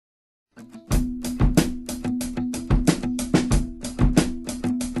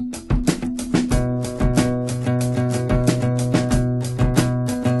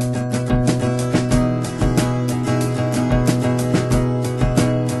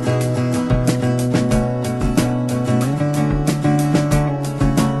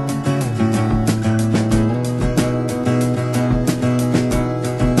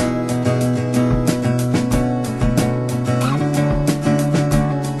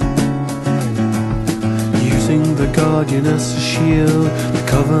guardian as a shield to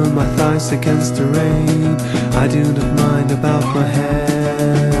cover my thighs against the rain. I do not mind about my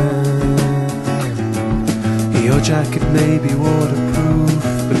hair. Your jacket may be waterproof,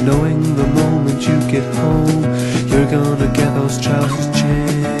 but knowing the moment you get home, you're gonna get those trousers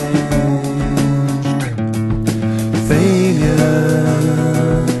changed. Failure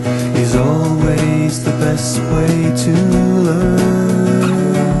is always the best way to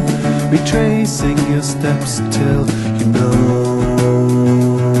learn, retracing your steps till you know.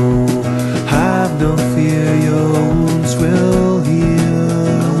 Have no fear, your wounds will heal.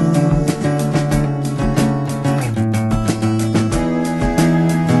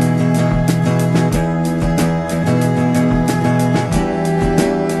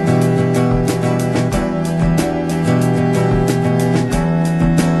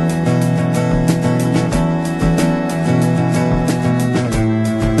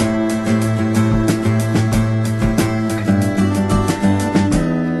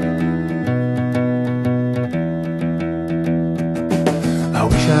 I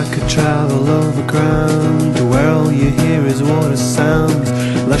wish I could travel over ground to where all you hear is water sounds,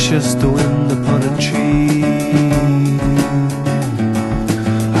 luscious the wind upon a tree.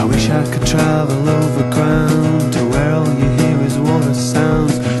 I wish I could travel over ground to where all you hear is water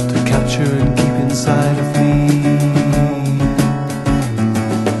sounds, to capture and keep inside of me.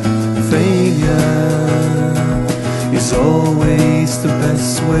 Failure is always the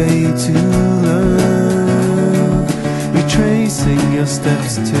best way to learn, retracing your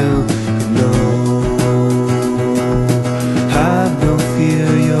steps till you know. Have no fear,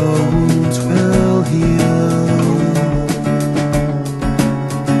 your wounds will heal.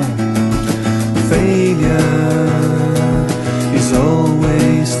 Failure is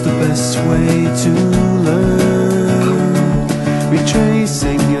always the best way to learn,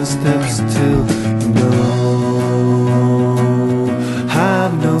 retracing your steps till